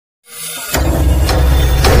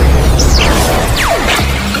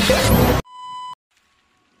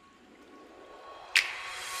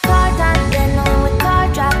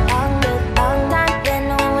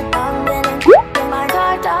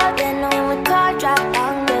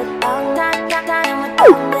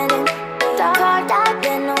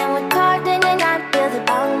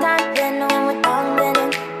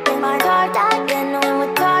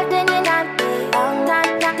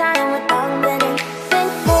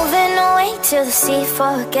to the sea for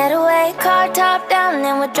a getaway. Car top down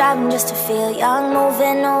and we're driving just to feel young.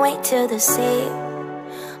 Moving away to the sea,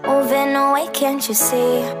 moving away, can't you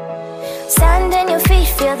see? Sand in your feet,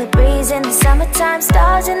 feel the breeze in the summertime.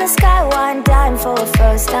 Stars in the sky, one dime for a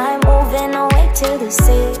first time. Moving away to the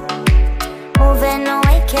sea, moving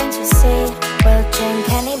away, can't you see? We'll drink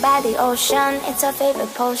honey by the ocean, it's our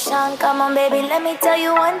favorite potion. Come on baby, let me tell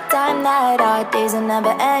you one time that our days will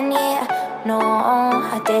never end, yeah. No,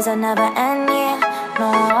 our days will never end, yeah. No.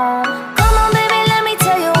 Come on baby, let me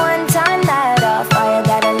tell you one time that our fire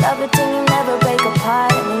got a love routine, you never break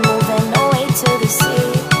apart. And we moving away to the sea,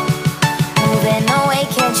 moving away,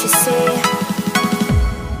 can't you see?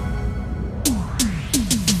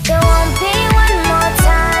 There won't be one more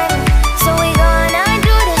time, so we gonna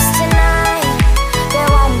do this tonight. There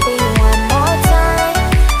won't be one more time,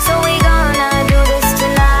 so we gonna do this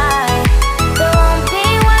tonight. There won't be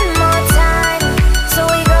one more time, so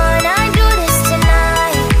we gonna do this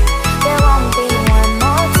tonight. There won't be one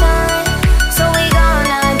more time, so we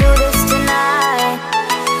gonna do this tonight.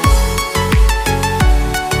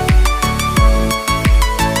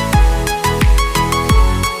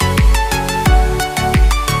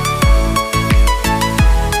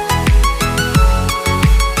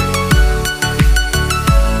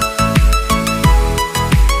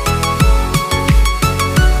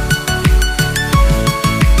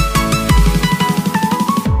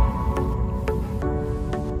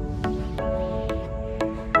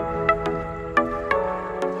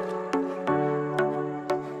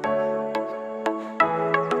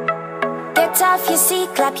 Get off your seat,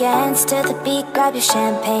 clap your hands to the beat. Grab your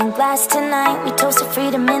champagne glass tonight. We toast to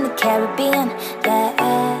freedom in the Caribbean,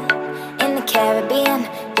 yeah. In the Caribbean,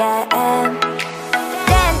 yeah.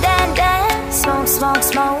 Dan, dan, dan, smoke, smoke,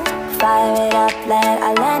 smoke. Fire it up, let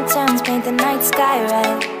our lanterns paint the night sky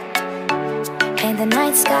red. Paint the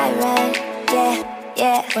night sky red, yeah,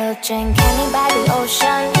 yeah. We'll drink honey by the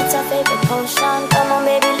ocean, it's our favorite potion. Come on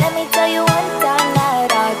baby, let me tell you one time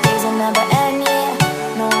that our days will never end, yeah.